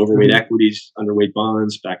 overweight mm-hmm. equities, underweight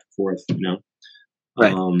bonds, back and forth,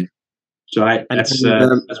 Right. So that's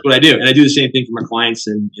what I do. And I do the same thing for my clients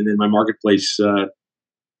and then my marketplace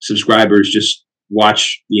subscribers just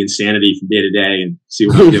watch the insanity from day to day and see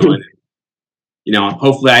what I'm doing.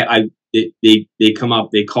 Hopefully they come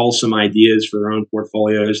up, they call some ideas for their own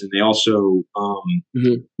portfolios, and they also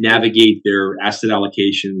mm-hmm. navigate their asset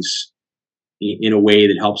allocations in a way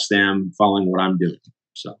that helps them following what I'm doing.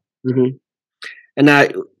 So. Mm-hmm. And now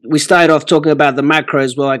we started off talking about the macro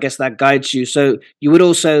as well. I guess that guides you. So you would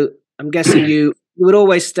also, I'm guessing you would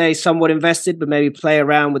always stay somewhat invested, but maybe play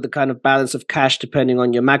around with the kind of balance of cash depending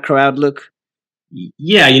on your macro outlook.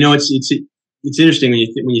 Yeah, it's interesting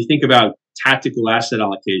when you think about tactical asset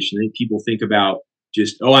allocation. I think people think about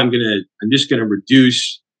just I'm just gonna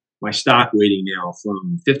reduce my stock weighting now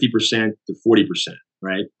from 50% to 40%,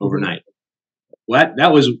 right, overnight. Well,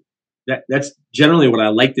 that's generally what I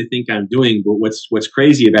like to think I'm doing. But what's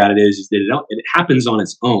crazy about it is that it happens on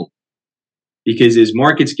its own, because as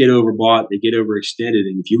markets get overbought, they get overextended.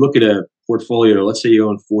 And if you look at a portfolio, let's say you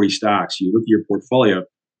own 40 stocks, you look at your portfolio,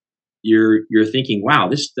 you're thinking, wow,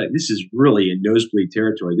 this is really in nosebleed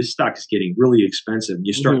territory. This stock is getting really expensive.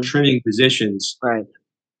 You start mm-hmm. trimming positions right.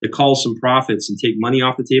 to call some profits and take money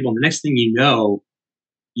off the table. And the next thing you know,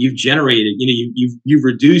 you've generated, you've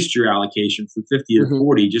reduced your allocation from 50 to mm-hmm.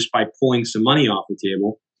 40 just by pulling some money off the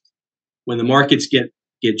table. When the markets get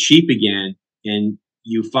cheap again, and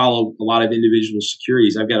you follow a lot of individual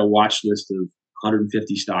securities, I've got a watch list of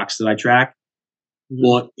 150 stocks that I track.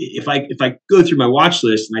 Well, if I go through my watch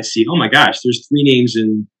list and I see, oh my gosh, there's 3 names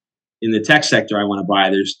in the tech sector I want to buy.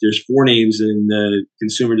 There's 4 names in the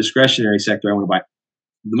consumer discretionary sector I want to buy.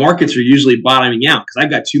 The markets are usually bottoming out because I've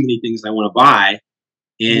got too many things I want to buy,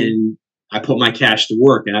 and I put my cash to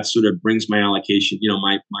work, and that sort of brings my allocation,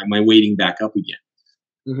 my weighting back up again.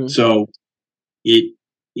 Mm-hmm. So it's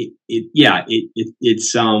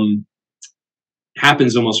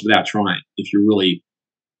happens almost without trying if you're really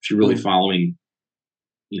following,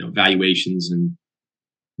 valuations and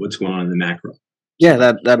what's going on in the macro.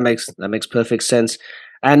 Yeah, that makes perfect sense.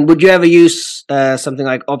 And would you ever use something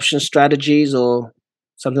like option strategies or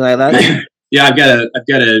something like that? Yeah, I've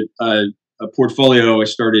got a portfolio I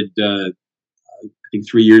started I think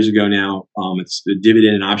 3 years ago now. It's the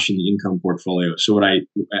dividend and option income portfolio. So what I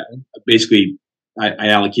basically I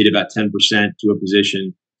allocate about 10% to a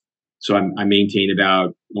position. So I maintain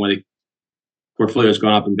about, when the portfolio's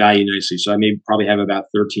gone up in value nicely, so I may probably have about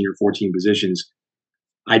 13 or 14 positions.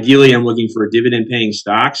 Ideally, I'm looking for dividend paying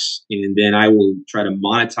stocks, and then I will try to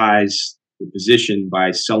monetize the position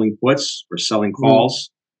by selling puts or selling calls,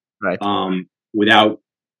 right? Without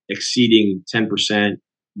exceeding 10%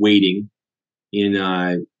 weighting in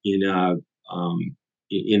that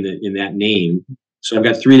name. So I've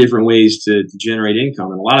got 3 different ways to generate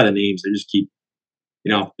income, and a lot of the names, I just keep,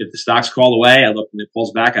 if the stock's called away, I look and it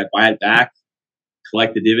pulls back, I buy it back,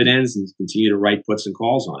 collect the dividends, and continue to write puts and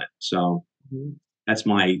calls on it. So that's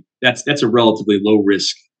a relatively low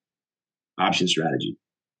risk option strategy,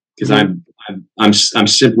 because I'm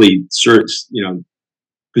simply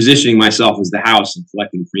positioning myself as the house and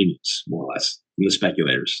collecting premiums, more or less, from the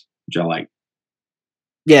speculators, which I like.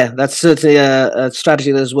 Yeah, that's certainly a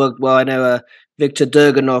strategy that has worked well. I know Victor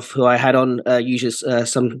Durganov, who I had on, uses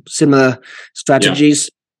some similar strategies.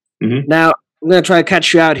 Yeah. Mm-hmm. Now, I'm going to try to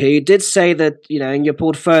catch you out here. You did say that, in your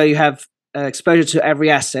portfolio you have exposure to every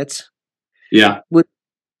asset. Yeah. Would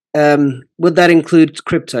that include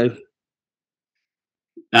crypto?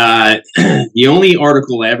 The only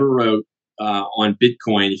article I ever wrote on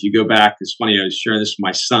Bitcoin, if you go back, it's funny, I was sharing this with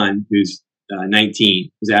my son, who's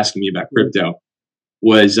 19, who's asking me about crypto,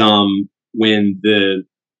 was when the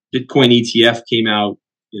Bitcoin ETF came out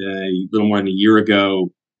a little more than a year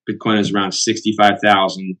ago. Bitcoin is around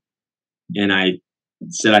 65,000, and I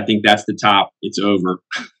said, I think that's the top. It's over.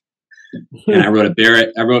 And I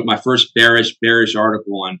wrote my first bearish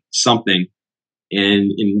article on something,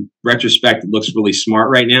 and in retrospect, it looks really smart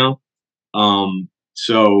right now.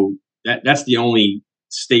 So that's the only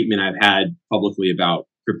statement I've had publicly about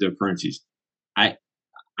cryptocurrencies. I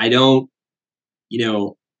don't,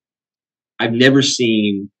 I've never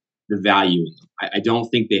seen the value in them. I don't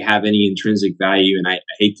think they have any intrinsic value, and I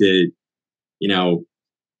hate to,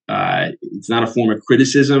 it's not a form of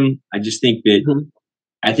criticism. I just think that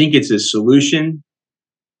I think it's a solution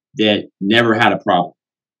that never had a problem.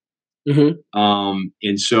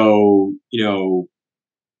 And so,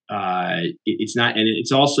 it's not, and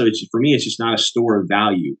it's also, for me, it's just not a store of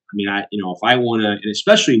value. I mean, if I want to, and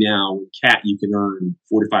especially now with you can earn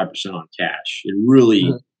 45% on cash. It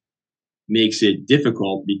really makes it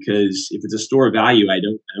difficult, because if it's a store of value, I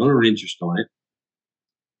don't earn interest on it.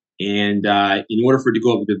 And in order for it to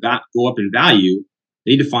go up in value,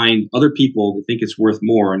 they need to find other people that think it's worth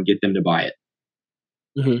more and get them to buy it.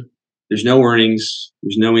 There's no earnings.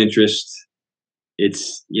 There's no interest.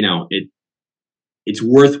 It's, it's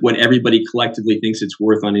worth what everybody collectively thinks it's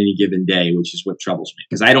worth on any given day, which is what troubles me,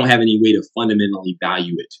 because I don't have any way to fundamentally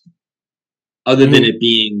value it other than it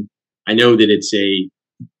being, I know that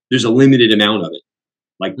there's a limited amount of it,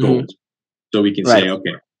 like gold. So we can say,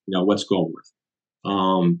 okay, what's gold worth?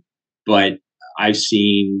 But I've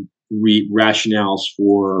seen rationales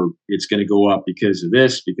for it's going to go up because of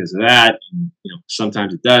this, because of that. And,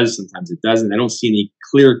 sometimes it does, sometimes it doesn't. I don't see any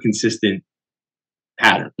clear, consistent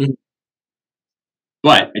pattern.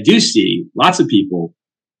 But I do see lots of people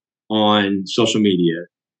on social media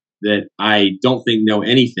that I don't think know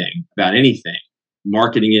anything about anything,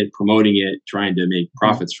 marketing it, promoting it, trying to make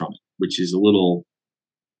profits from it, which is a little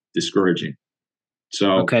discouraging.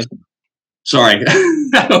 So, okay. Sorry,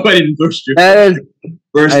 I hope I didn't burst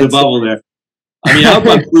the bubble there. I mean, I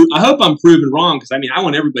hope I'm proven wrong, because I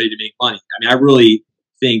want everybody to make money. I really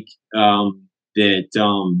think that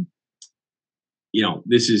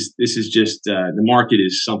this is just the market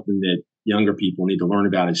is something that younger people need to learn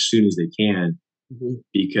about as soon as they can,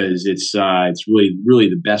 because it's really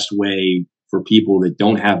the best way for people that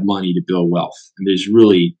don't have money to build wealth, and there's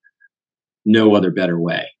really no other better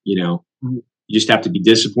way. You just have to be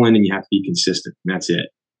disciplined, and you have to be consistent, and that's it.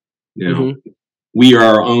 We are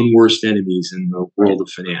our own worst enemies in the world of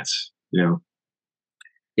finance.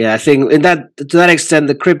 Yeah, I think to that extent,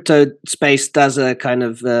 the crypto space does kind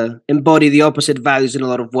of embody the opposite values in a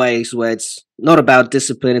lot of ways, where it's not about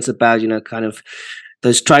discipline; it's about kind of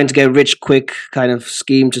those trying to get rich quick kind of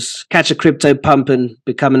scheme, just catch a crypto pump and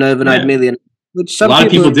become an overnight million. Which a lot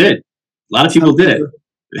of people did. A lot of people did.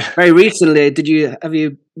 Very recently, have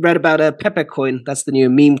you read about Pepe coin? That's the new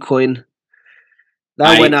meme coin.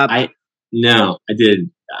 That went up. No, I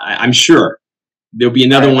didn't. I'm sure. there'll be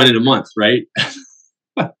another one in a month, right?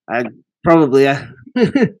 Probably. I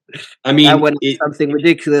mean, that went something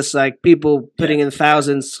ridiculous, like people putting in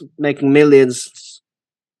thousands, making millions.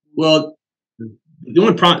 Well,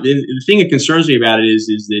 the thing that concerns me about it is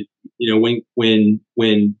that, you know,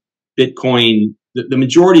 when Bitcoin, the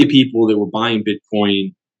majority of people that were buying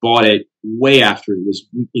Bitcoin bought it way after it was,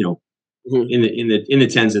 you know, in the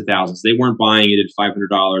tens of thousands. They weren't buying it at $500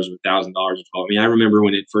 or $1,000 or $12. I mean, I remember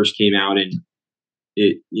when it first came out, and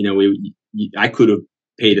I could have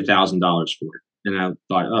paid $1,000 for it, and I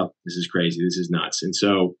thought, oh, this is crazy, this is nuts. And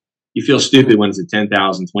so you feel stupid when it's at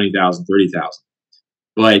 10,000, 20,000, 30,000.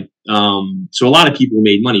 But so a lot of people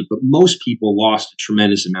made money, but most people lost a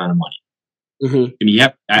tremendous amount of money. I mean,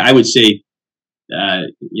 I would say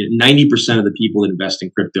 90% of the people that invest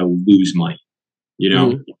in crypto lose money. You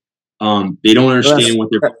know, they don't understand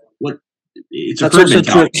it's that's also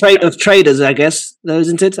true of traders, I guess, though,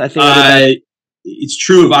 isn't it? I think it's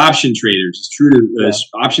true of option traders. It's true to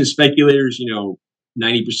option speculators. You know,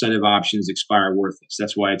 90% of options expire worthless.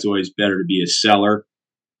 That's why it's always better to be a seller.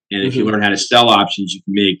 And if you learn how to sell options, you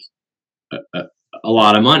can make a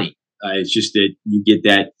lot of money. It's just that you get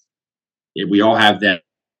that. We all have that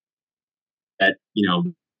you know,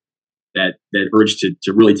 that urge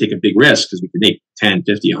to really take a big risk because we can make 10,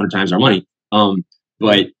 50, 100 times our money.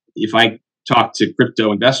 But if I talk to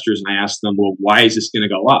crypto investors and I ask them, well, why is this going to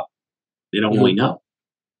go up? They don't really know.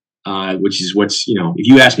 Which is what's, you know, if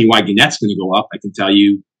you ask me why Gannett's going to go up, I can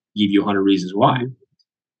give you 100 reasons why.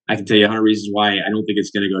 I can tell you 100 reasons why I don't think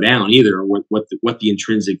it's going to go down either, or what the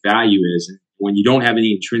intrinsic value is. And when you don't have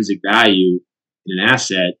any intrinsic value in an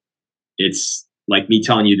asset, it's like me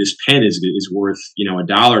telling you this pen is worth, you know,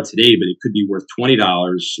 $1 today, but it could be worth $20,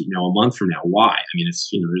 you know, a month from now. Why? I mean, it's,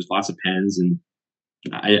 you know, there's lots of pens, and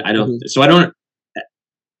I don't. So I don't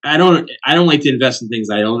like to invest in things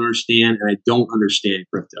I don't understand, and I don't understand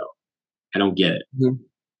crypto. I don't get it. You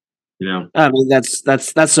know, I mean, that's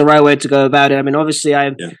the right way to go about it. I mean, obviously,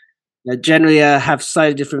 I generally have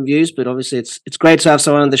slightly different views, but obviously, it's great to have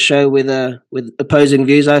someone on the show with opposing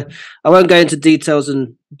views. I won't go into details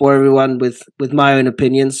and bore everyone with my own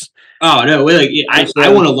opinions. Oh no, I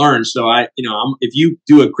want to learn. So if you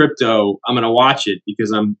do a crypto, I'm going to watch it because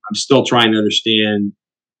I'm still trying to understand.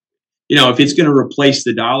 You know, if it's going to replace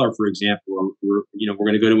the dollar, for example, or we're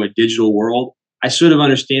going to go to a digital world. I sort of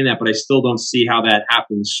understand that, but I still don't see how that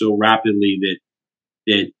happens so rapidly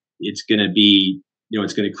that it's going to be, you know,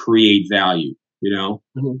 it's going to create value. You know,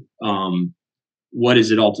 what is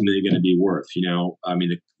it ultimately going to be worth? You know, I mean,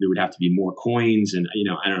 there would have to be more coins, and you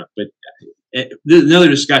know, I don't know. But there's another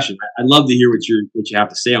discussion. I'd love to hear what you have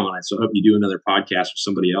to say on it. So I hope you do another podcast with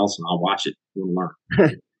somebody else, and I'll watch it and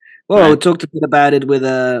learn. Well, we talked a bit about it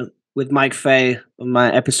with Mike Fay on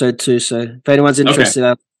my episode 2. So if anyone's interested,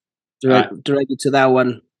 I'll direct you to that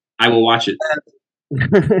one. I will watch it.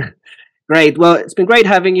 Great. Well, it's been great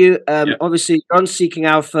having you. Obviously, you're on Seeking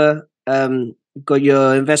Alpha. Got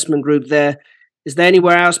your investment group there. Is there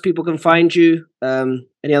anywhere else people can find you?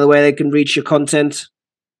 Any other way they can reach your content?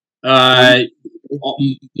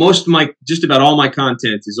 Just about all my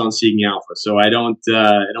content is on Seeking Alpha. So I don't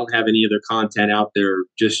have any other content out there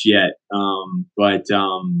just yet. So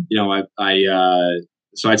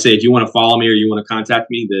I'd say if you want to follow me or you want to contact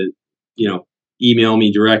me, email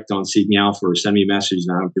me direct on Seeking Alpha or send me a message,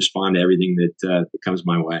 and I'll respond to everything that comes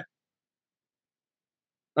my way.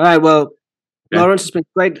 All right. Well, Lawrence, it's been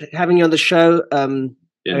great having you on the show.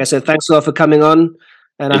 Like I said, thanks a lot for coming on,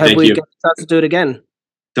 and I hope we get a chance to do it again.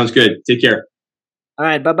 Sounds good. Take care. All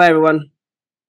right. Bye-bye, everyone.